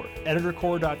soar.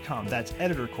 Editorcore.com. That's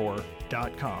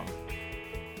editorcore.com.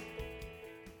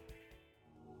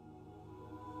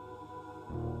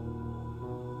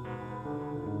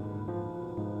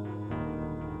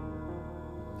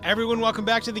 Everyone, welcome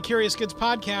back to the Curious Goods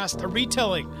podcast, a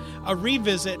retelling, a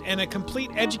revisit, and a complete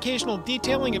educational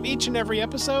detailing of each and every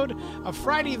episode of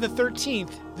Friday the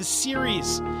 13th, the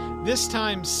series. This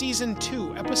time, Season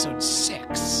 2, Episode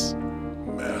 6.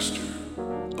 Master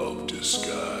of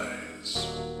Disguise.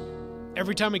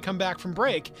 Every time we come back from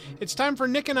break, it's time for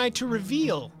Nick and I to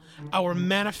reveal our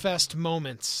manifest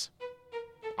moments.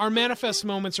 Our manifest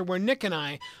moments are where Nick and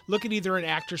I look at either an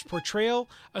actor's portrayal,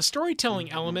 a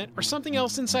storytelling element, or something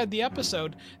else inside the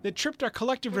episode that tripped our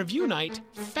collective review night.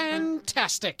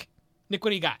 Fantastic! Nick,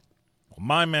 what do you got?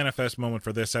 My manifest moment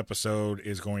for this episode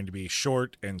is going to be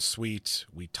short and sweet.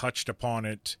 We touched upon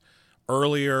it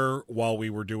earlier while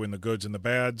we were doing the goods and the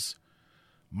bads.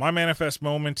 My manifest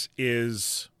moment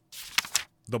is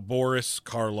the Boris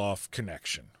Karloff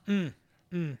connection.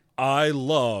 I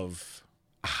love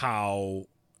how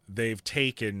they've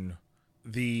taken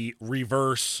the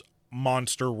reverse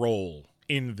monster role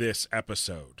in this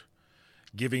episode,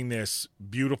 giving this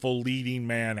beautiful leading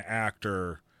man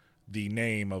actor the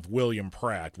name of William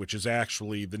Pratt, which is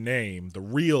actually the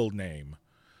real name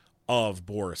of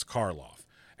Boris Karloff.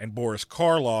 And Boris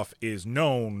Karloff is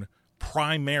known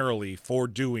primarily for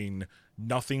doing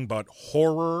nothing but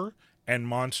horror and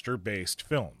monster-based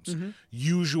films,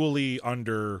 usually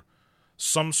under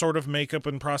some sort of makeup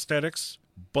and prosthetics,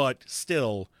 but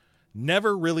still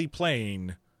never really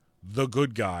playing the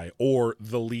good guy or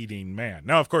the leading man.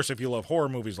 Now, of course, if you love horror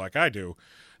movies like I do,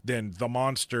 then the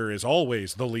monster is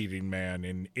always the leading man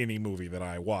in any movie that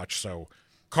I watch, so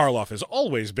Karloff has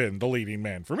always been the leading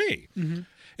man for me.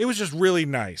 It was just really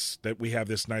nice that we have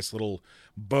this nice little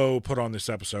bow put on this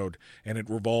episode, and it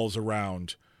revolves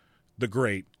around the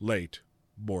great, late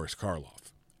Boris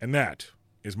Karloff. And that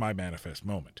is my manifest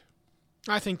moment.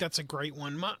 I think that's a great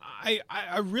one.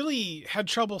 I really had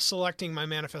trouble selecting my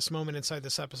manifest moment inside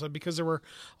this episode because there were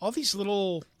all these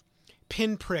little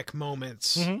pinprick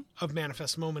moments of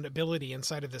manifest moment ability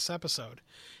inside of this episode.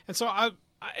 And so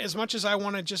as much as I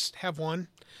want to just have one,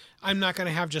 I'm not going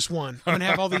to have just one. I'm going to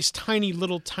have all these tiny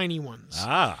ones.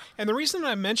 And the reason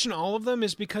I mention all of them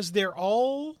is because they're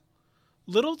all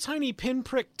little tiny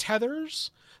pinprick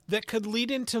tethers that could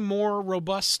lead into more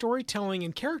robust storytelling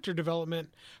and character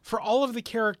development for all of the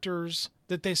characters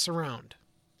that they surround.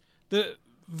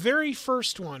 very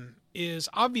first one is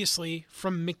obviously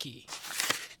from Mickey.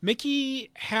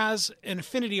 Mickey has an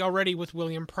affinity already with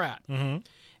William Pratt. Mm-hmm.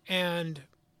 And,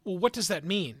 well, what does that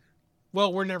mean?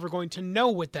 Well, we're never going to know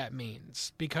what that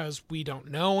means because we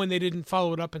don't know, and they didn't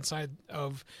follow it up inside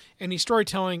of any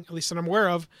storytelling, at least that I'm aware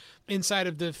of, inside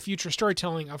of the future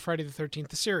storytelling of Friday the 13th,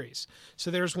 the series.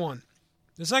 So there's one.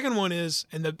 The second one is,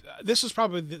 and this was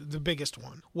probably the biggest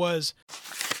one, was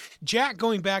Jack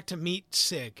going back to meet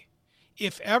Sig.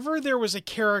 If ever there was a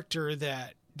character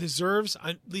that deserves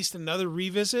at least another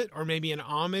revisit or maybe an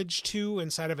homage to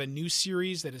inside of a new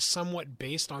series that is somewhat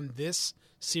based on this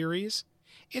series,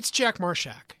 it's Jack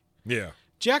Marshak. Yeah.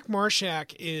 Jack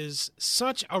Marshak is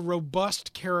such a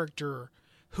robust character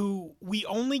who we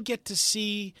only get to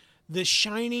see the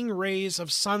shining rays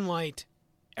of sunlight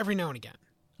every now and again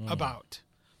about.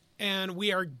 And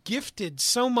we are gifted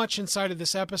so much inside of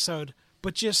this episode,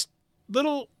 but just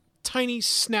little tiny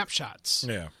snapshots.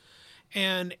 Yeah.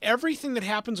 And everything that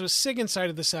happens with Sig inside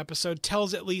of this episode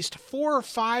tells at least 4 or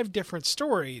 5 different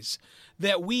stories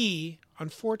that we,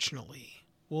 unfortunately,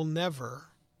 will never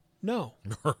know.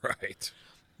 Right.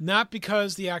 Not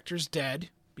because the actor's dead,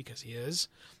 because he is.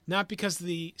 Not because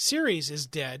the series is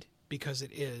dead, because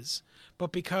it is.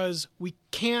 But because we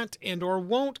can't and or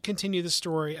won't continue the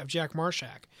story of Jack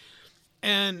Marshak.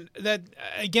 And that,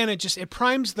 again, it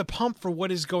primes the pump for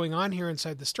what is going on here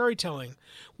inside the storytelling,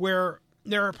 where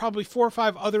there are probably 4 or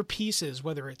 5 other pieces,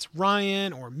 whether it's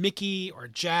Ryan or Mickey or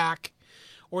Jack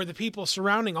or the people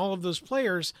surrounding all of those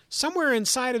players. Somewhere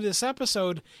inside of this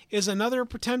episode is another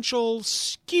potential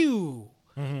skew,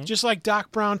 just like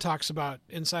Doc Brown talks about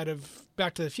inside of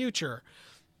Back to the Future,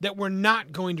 that we're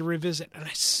not going to revisit. And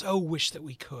I so wish that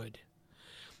we could,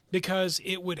 because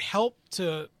it would help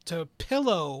to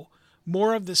pillow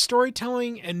more of the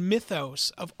storytelling and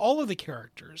mythos of all of the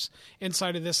characters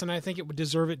inside of this, and I think it would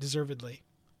deserve it deservedly.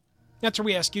 That's where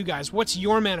we ask you guys, what's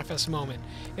your manifest moment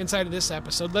inside of this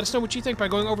episode? Let us know what you think by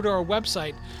going over to our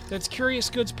website. That's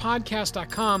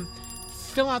CuriousGoodsPodcast.com.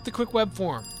 Fill out the quick web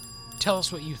form. Tell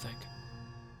us what you think.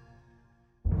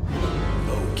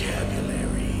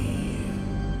 Vocabulary.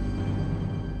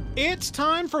 It's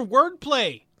time for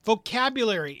wordplay,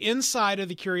 vocabulary inside of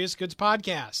the Curious Goods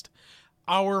Podcast.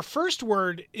 Our first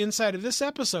word inside of this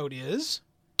episode is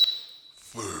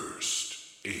First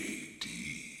AD.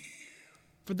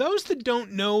 For those that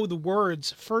don't know the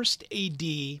words first AD,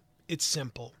 it's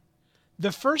simple.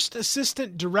 The first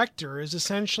assistant director is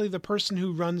essentially the person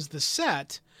who runs the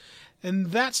set,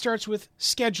 and that starts with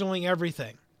scheduling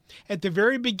everything. At the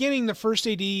very beginning, the first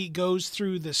AD goes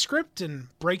through the script and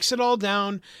breaks it all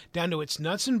down to its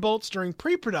nuts and bolts during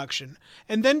pre-production,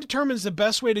 and then determines the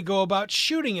best way to go about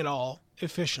shooting it all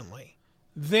efficiently.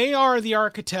 They are the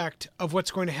architect of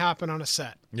what's going to happen on a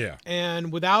set. Yeah.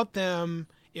 And without them,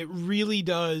 it really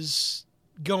does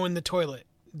go in the toilet.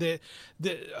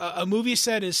 A movie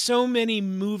set is so many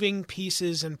moving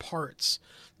pieces and parts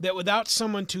that without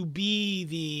someone to be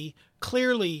the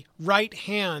clearly right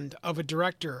hand of a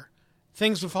director,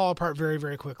 things would fall apart very,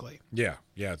 very quickly. Yeah.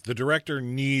 The director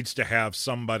needs to have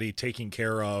somebody taking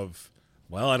care of,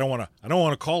 well, I don't want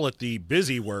to call it the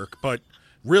busy work, but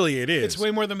really it is. It's way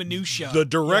more the minutia. The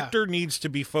director needs to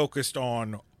be focused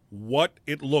on what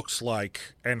it looks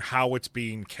like and how it's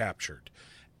being captured.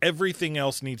 Everything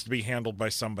else needs to be handled by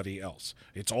somebody else.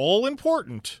 It's all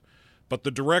important, but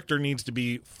the director needs to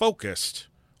be focused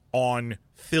on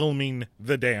filming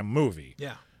the damn movie.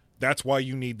 Yeah. That's why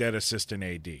you need that assistant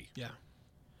AD. Yeah.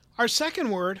 Our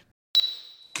second word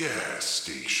Gas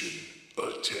station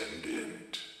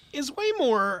attendant. is way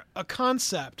more a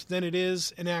concept than it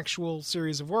is an actual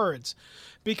series of words,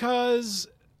 because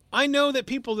I know that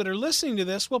people that are listening to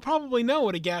this will probably know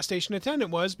what a gas station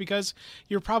attendant was, because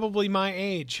you're probably my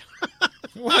age.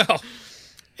 Well,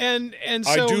 and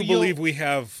so I do believe we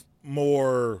have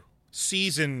more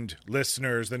seasoned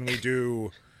listeners than we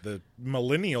do the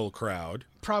millennial crowd.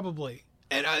 Probably.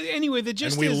 And anyway, the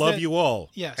gist is and we love that, you all.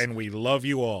 Yes. And we love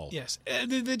you all. Yes.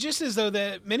 The gist is, though,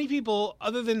 that many people,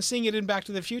 other than seeing it in Back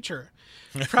to the Future,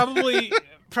 probably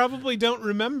don't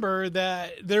remember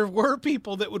that there were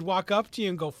people that would walk up to you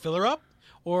and go, fill her up,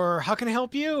 or how can I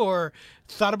help you, or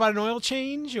thought about an oil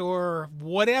change, or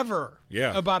whatever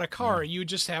about a car. You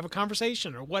just have a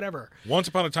conversation or whatever. Once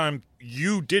upon a time,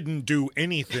 you didn't do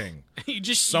anything.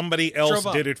 Somebody drove else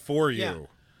up. did it for you. Yeah.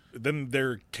 Then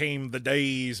there came the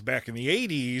days back in the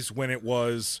 80s when it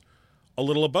was a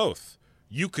little of both.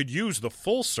 You could use the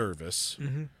full service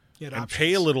and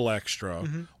pay a little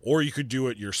extra, or you could do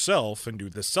it yourself and do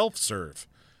the self-serve.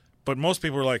 But most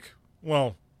people are like,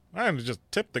 well, I can just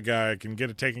tip the guy. I can get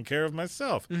it taken care of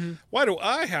myself. Why do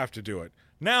I have to do it?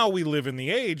 Now we live in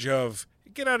the age of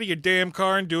Get out of your damn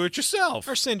car and do it yourself.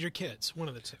 Or send your kids, one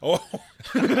of the two. Oh,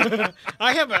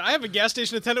 I have a gas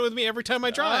station attendant with me every time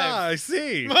I drive. I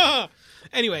see.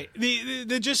 Anyway,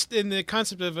 the just in the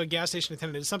concept of a gas station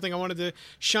attendant is something I wanted to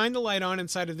shine the light on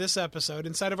inside of this episode,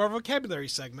 inside of our vocabulary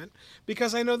segment,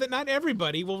 because I know that not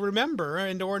everybody will remember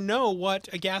and or know what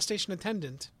a gas station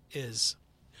attendant is.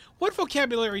 What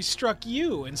vocabulary struck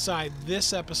you inside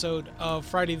this episode of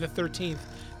Friday the 13th,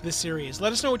 this series?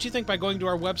 Let us know what you think by going to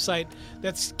our website.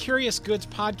 That's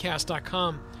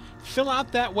CuriousGoodsPodcast.com. Fill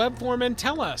out that web form and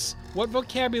tell us what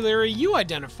vocabulary you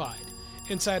identified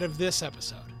inside of this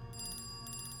episode.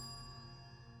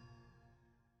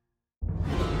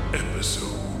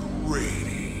 Episode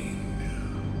rating.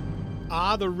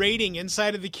 The rating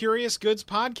inside of the Curious Goods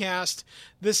Podcast.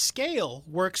 The scale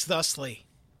works thusly.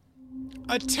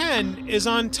 A 10 is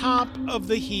on top of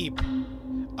the heap.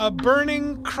 A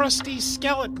burning, crusty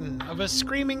skeleton of a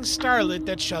screaming starlet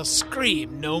that shall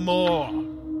scream no more.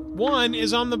 1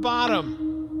 is on the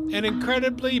bottom. An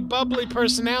incredibly bubbly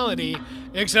personality,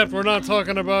 except we're not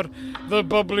talking about the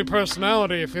bubbly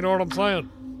personality, if you know what I'm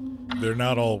saying. They're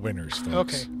not all winners,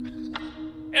 folks. Okay.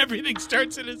 Everything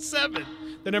starts at a 7.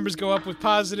 The numbers go up with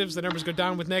positives, the numbers go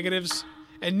down with negatives.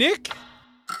 And Nick?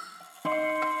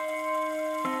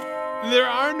 There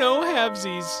are no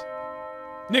halvesies.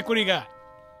 Nick, what do you got?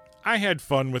 I had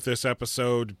fun with this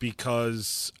episode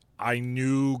because I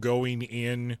knew going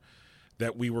in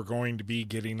that we were going to be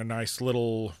getting a nice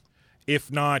little,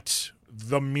 if not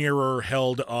the mirror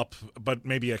held up, but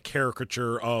maybe a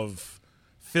caricature of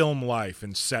film life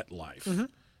and set life. Mm-hmm.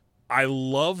 I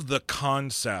love the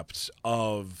concept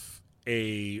of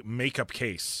a makeup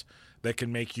case that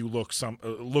can make you look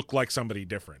like somebody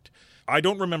different. I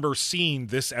don't remember seeing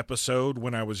this episode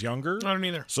when I was younger. I don't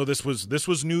either. So this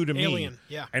was new to me. Alien,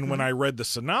 yeah. And when I read the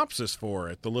synopsis for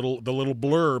it, the little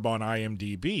blurb on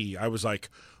IMDb, I was like,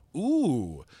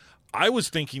 ooh. I was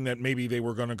thinking that maybe they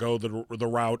were going to go the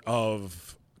route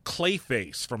of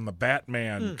Clayface from the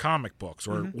Batman comic books,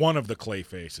 or one of the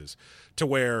Clayfaces, to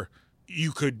where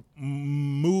you could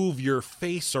move your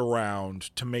face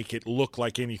around to make it look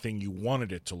like anything you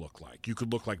wanted it to look like. You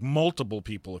could look like multiple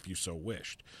people if you so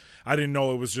wished. I didn't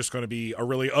know it was just going to be a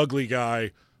really ugly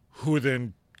guy who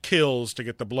then kills to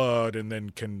get the blood and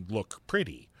then can look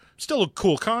pretty. Still a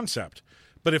cool concept.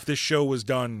 But if this show was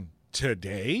done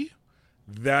today,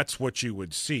 that's what you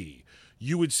would see.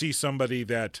 You would see somebody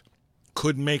that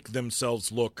could make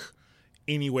themselves look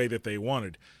any way that they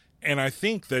wanted. And I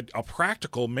think that a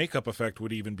practical makeup effect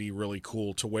would even be really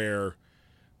cool, to where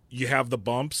you have the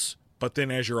bumps, but then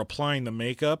as you're applying the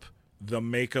makeup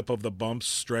of the bumps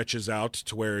stretches out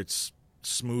to where it's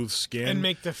smooth skin, and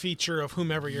make the feature of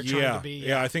whomever you're trying to be.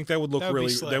 Yeah, I think that would look that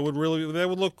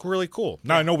would look really cool.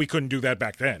 Now I know we couldn't do that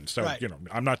back then, so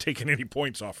I'm not taking any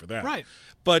points off for that. Right.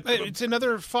 But it's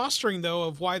another fostering, though,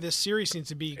 of why this series needs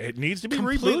to be. It needs to be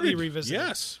completely rebooted.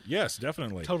 Revisited. Yes,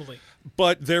 definitely. Totally.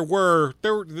 But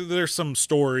there's some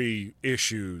story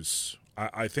issues.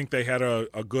 I think they had a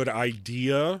good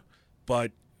idea,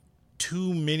 but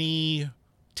too many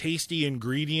tasty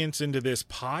ingredients into this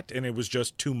pot, and it was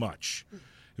just too much.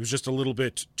 It was just a little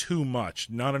bit too much.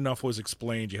 Not enough was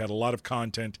explained. You had a lot of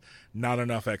content, not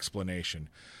enough explanation.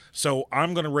 So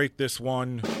I'm going to rate this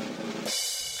one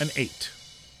an 8.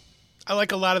 I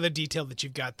like a lot of the detail that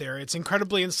you've got there. It's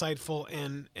incredibly insightful,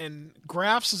 and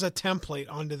graphs as a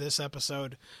template onto this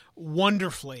episode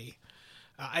wonderfully.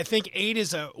 I think 8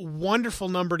 is a wonderful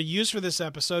number to use for this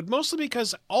episode, mostly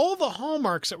because all the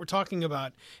hallmarks that we're talking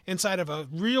about inside of a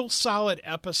real solid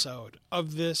episode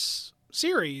of this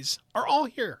series are all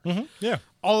here. Mm-hmm. Yeah.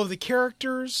 All of the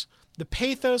characters, the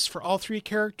pathos for all 3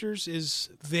 characters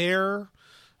is there.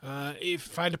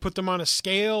 If I had to put them on a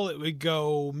scale, it would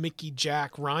go Mickey,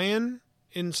 Jack, Ryan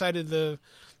inside of the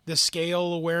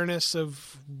scale awareness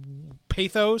of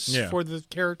pathos for the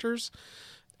characters.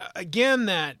 Again,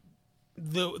 that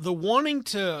the wanting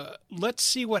to, let's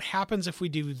see what happens if we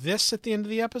do this at the end of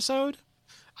the episode.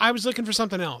 I was looking for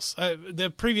something else.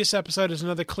 The previous episode is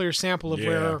another clear sample of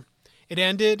where it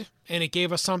ended and it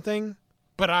gave us something,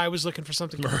 but I was looking for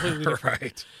something completely different.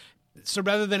 Right. So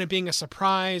rather than it being a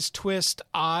surprise, twist,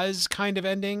 Oz kind of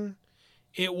ending,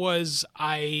 it was,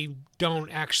 I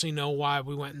don't actually know why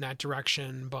we went in that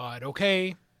direction, but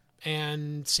okay,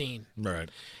 and scene. Right.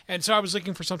 And so I was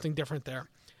looking for something different there.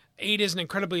 8 is an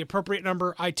incredibly appropriate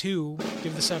number. I, too,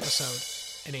 give this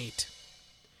episode an 8.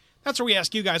 That's where we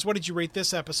ask you guys, what did you rate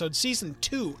this episode? Season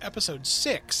 2, Episode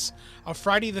 6 of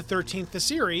Friday the 13th, the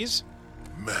series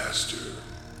Master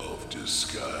of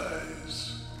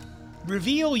Disguise.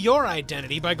 Reveal your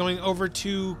identity by going over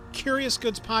to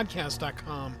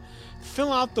CuriousGoodsPodcast.com.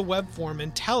 Fill out the web form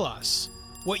and tell us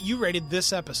what you rated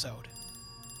this episode.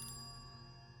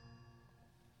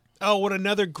 Oh, what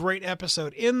another great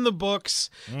episode in the books.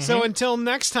 Mm-hmm. So until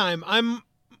next time, I'm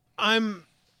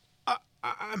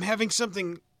having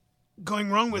something going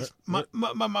wrong with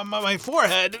my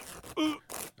forehead.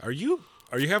 Are you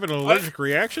having an allergic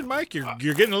reaction, Mike?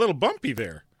 You're getting a little bumpy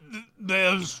there.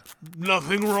 There's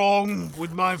nothing wrong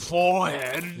with my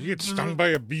forehead. You get stung by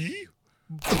a bee?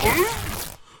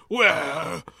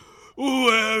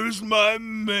 Where's my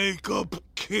makeup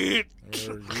kit?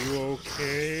 Are you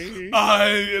okay? I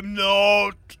am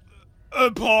not a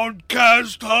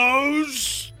podcast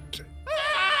host.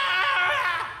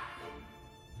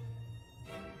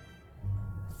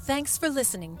 Thanks for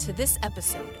listening to this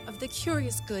episode of the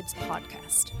Curious Goods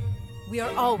podcast. We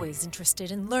are always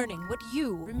interested in learning what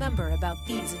you remember about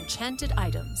these enchanted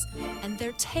items and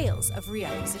their tales of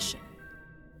reacquisition.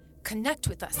 Connect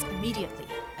with us immediately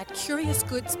at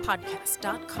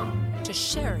CuriousGoodsPodcast.com to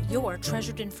share your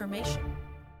treasured information.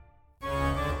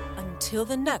 Until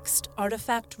the next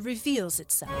artifact reveals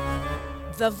itself,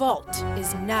 the vault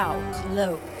is now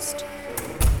closed.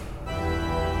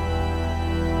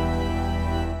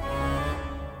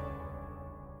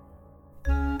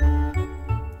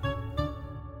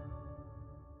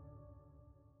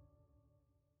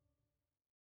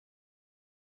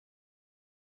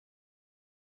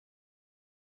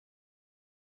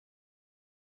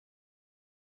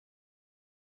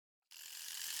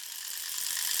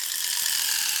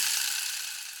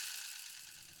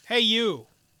 Hey, you.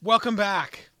 Welcome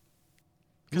back.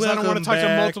 Because I don't want to talk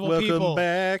to multiple people.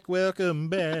 Welcome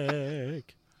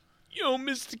back. Yo,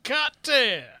 Mr.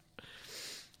 Carter.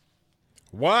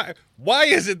 Why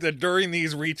is it that during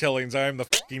these retellings I am the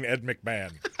fucking Ed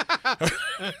McMahon?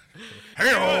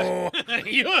 Hello.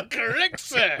 You are correct,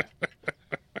 sir.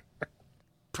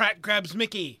 Pratt grabs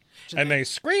Mickey. And they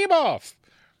scream off.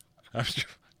 That's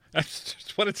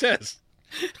just what it says.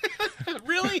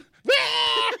 Really?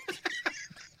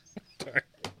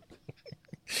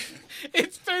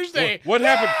 It's Thursday. What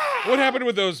happened? What happened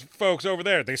with those folks over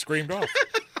there? They screamed off.